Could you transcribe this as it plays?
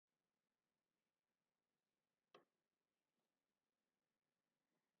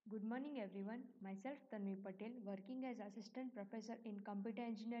Good morning everyone. Myself Tanvi Patel, working as Assistant Professor in Computer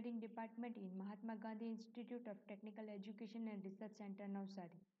Engineering Department in Mahatma Gandhi Institute of Technical Education and Research Center,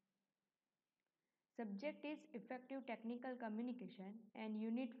 Navsari. Subject is Effective Technical Communication and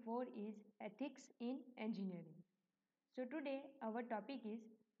Unit 4 is Ethics in Engineering. So today our topic is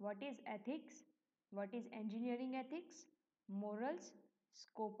what is ethics, what is engineering ethics, morals,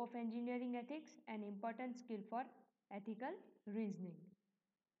 scope of engineering ethics and important skill for ethical reasoning.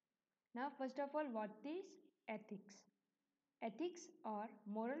 Now, first of all, what is ethics? Ethics or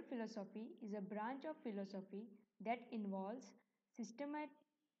moral philosophy is a branch of philosophy that involves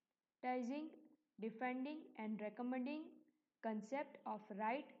systematizing, defending, and recommending concept of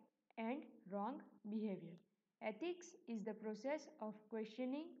right and wrong behavior. Ethics is the process of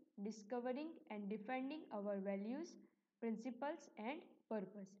questioning, discovering, and defending our values, principles, and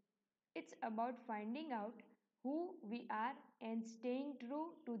purpose. It's about finding out who we are and staying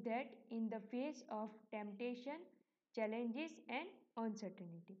true to that in the face of temptation, challenges, and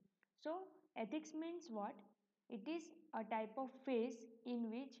uncertainty. So, ethics means what? It is a type of phase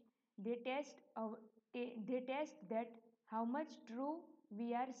in which they test they test that how much true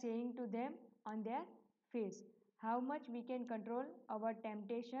we are saying to them on their face, how much we can control our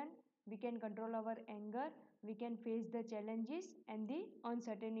temptation, we can control our anger, we can face the challenges and the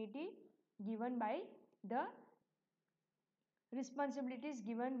uncertainty given by the responsibilities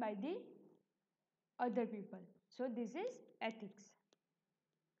given by the other people. So this is ethics.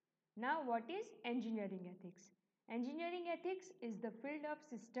 Now what is engineering ethics? Engineering ethics is the field of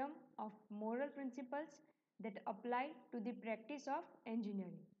system of moral principles that apply to the practice of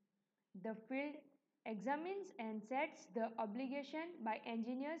engineering. The field examines and sets the obligation by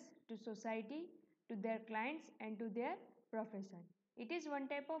engineers to society, to their clients and to their profession. It is one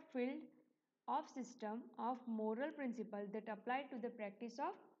type of field of system of moral principle that apply to the practice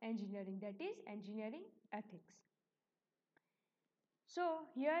of engineering, that is engineering ethics. So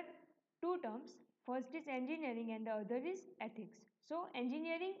here two terms, first is engineering and the other is ethics. So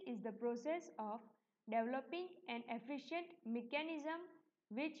engineering is the process of developing an efficient mechanism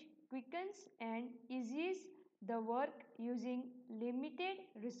which quickens and eases the work using limited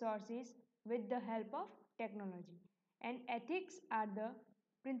resources with the help of technology. And ethics are the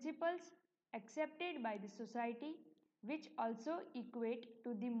principles accepted by the society which also equate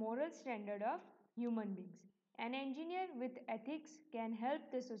to the moral standard of human beings. An engineer with ethics can help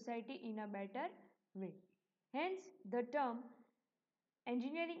the society in a better way. Hence, the term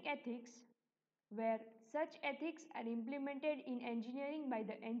engineering ethics, where such ethics are implemented in engineering by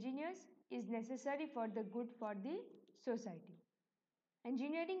the engineers, is necessary for the good for the society.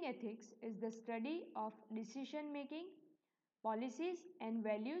 Engineering ethics is the study of decision making, policies, and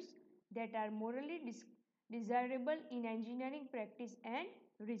values that are morally desirable in engineering practice and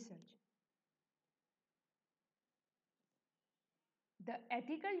research. The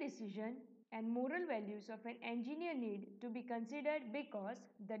ethical decision and moral values of an engineer need to be considered because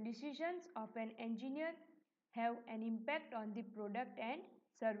the decisions of an engineer have an impact on the product and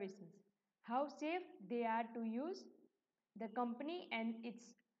services, how safe they are to use, the company and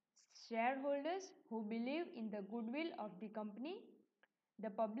its shareholders who believe in the goodwill of the company, the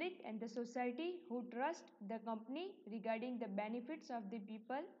public and the society who trust the company regarding the benefits of the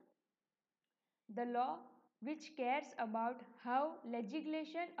people, the law which cares about how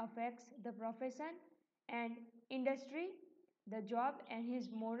legislation affects the profession and industry, the job and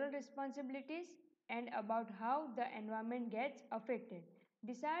his moral responsibilities, and about how the environment gets affected.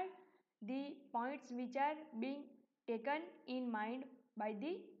 These are the points which are being taken in mind by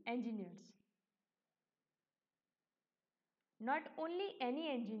the engineers. Not only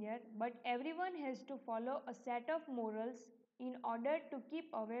any engineer, but everyone has to follow a set of morals in order to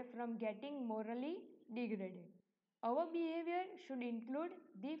keep away from getting morally degraded. Our behavior should include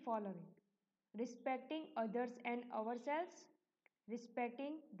the following: respecting others and ourselves,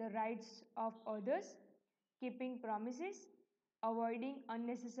 respecting the rights of others, keeping promises, avoiding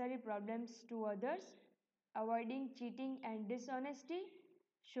unnecessary problems to others, avoiding cheating and dishonesty,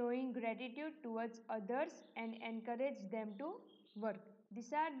 showing gratitude towards others and encourage them to work.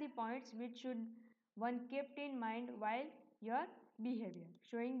 These are the points which should one kept in mind while your behavior,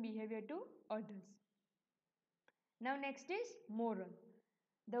 showing behavior to others. Now next is moral.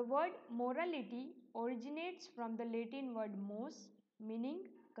 The word morality originates from the Latin word mos, meaning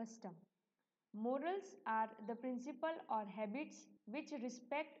custom. Morals are the principle or habits which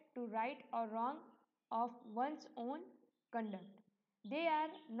respect to right or wrong of one's own conduct. They are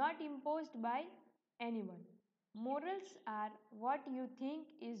not imposed by anyone. Morals are what you think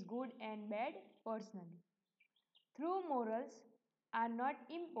is good and bad personally. Through morals, are not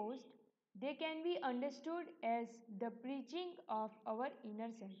imposed, they can be understood as the preaching of our inner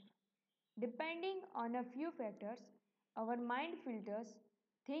self. Depending on a few factors, our mind filters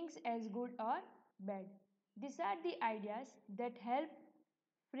things as good or bad. These are the ideas that help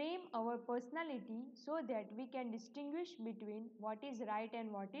frame our personality so that we can distinguish between what is right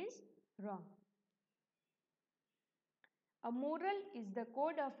and what is wrong. A moral is the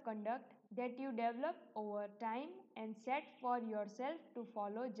code of conduct that you develop over time and set for yourself to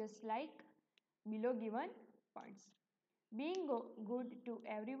follow, just like below given points. Being good to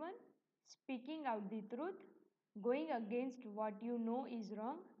everyone, speaking out the truth, going against what you know is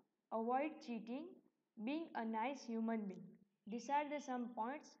wrong, avoid cheating, being a nice human being. These are the some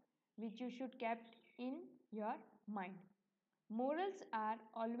points which you should keep in your mind. Morals are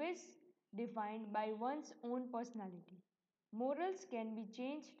always defined by one's own personality. Morals can be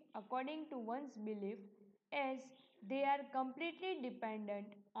changed according to one's belief as they are completely dependent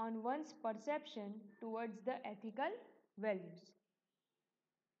on one's perception towards the ethical values.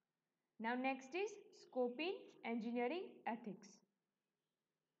 Now next is scope in engineering ethics.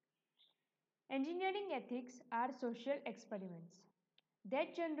 Engineering ethics are social experiments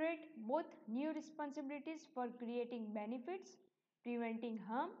that generate both new responsibilities for creating benefits, preventing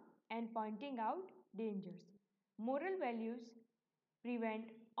harm, and pointing out dangers. Moral values prevent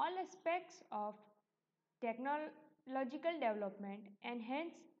all aspects of technological development, and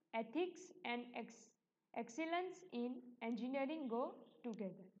hence ethics and excellence in engineering go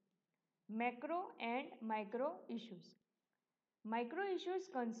together. Macro and micro issues. Micro issues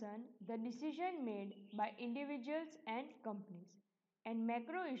concern the decision made by individuals and companies, and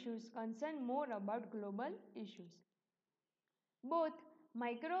macro issues concern more about global issues. Both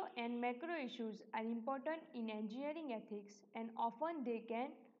micro and macro issues are important in engineering ethics and often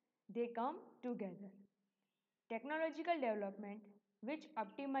they come together. Technological development which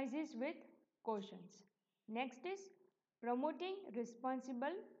optimizes with cautions. Next is promoting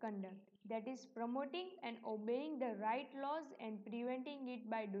responsible conduct, that is promoting and obeying the right laws and preventing it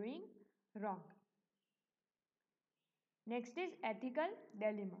by doing wrong. Next is ethical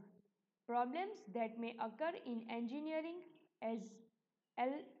dilemma, problems that may occur in engineering as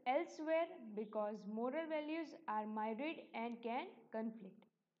elsewhere because moral values are myriad and can conflict.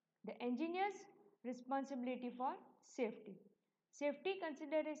 The engineer's responsibility for safety. Safety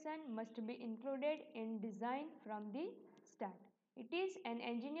consideration must be included in design from the start. It is an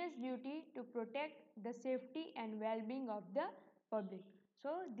engineer's duty to protect the safety and well-being of the public. So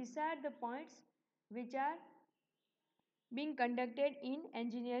these are the points which are being conducted in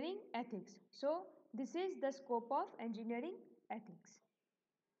engineering ethics. So this is the scope of engineering ethics.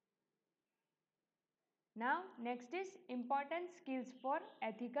 Now next is important skills for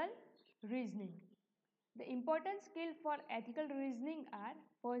ethical reasoning. The important skill for ethical reasoning are: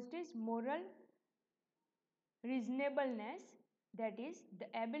 first is moral reasonableness, that is the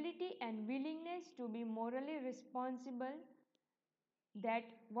ability and willingness to be morally responsible that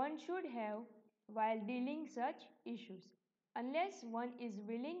one should have while dealing such issues. Unless one is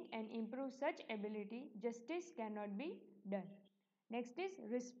willing and improve such ability, justice cannot be done. Next is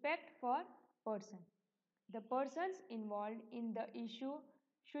respect for person. The persons involved in the issue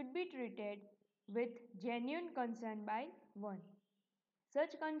should be treated with genuine concern by one.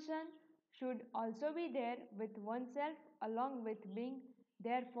 Such concern should also be there with oneself along with being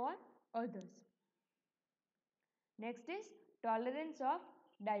there for others. Next is tolerance of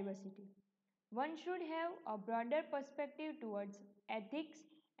diversity. One should have a broader perspective towards ethics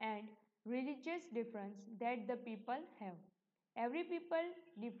and religious difference that the people have. Every people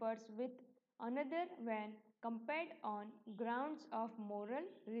differs with another when compared on grounds of moral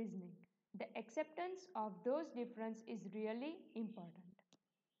reasoning. The acceptance of those differences is really important.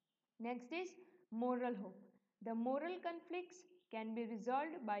 Next is moral hope. The moral conflicts can be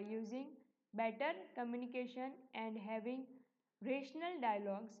resolved by using better communication and having rational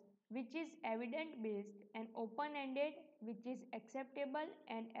dialogues which is evidence based and open ended, which is acceptable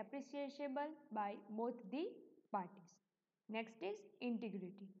and appreciable by both the parties. Next is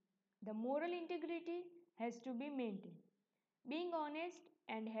integrity. The moral integrity has to be maintained. Being honest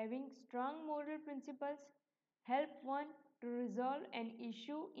and having strong moral principles help one to resolve an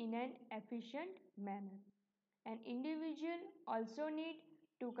issue in an efficient manner. An individual also need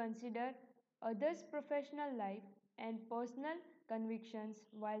to consider others' professional life and personal convictions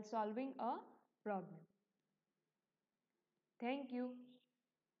while solving a problem. Thank you.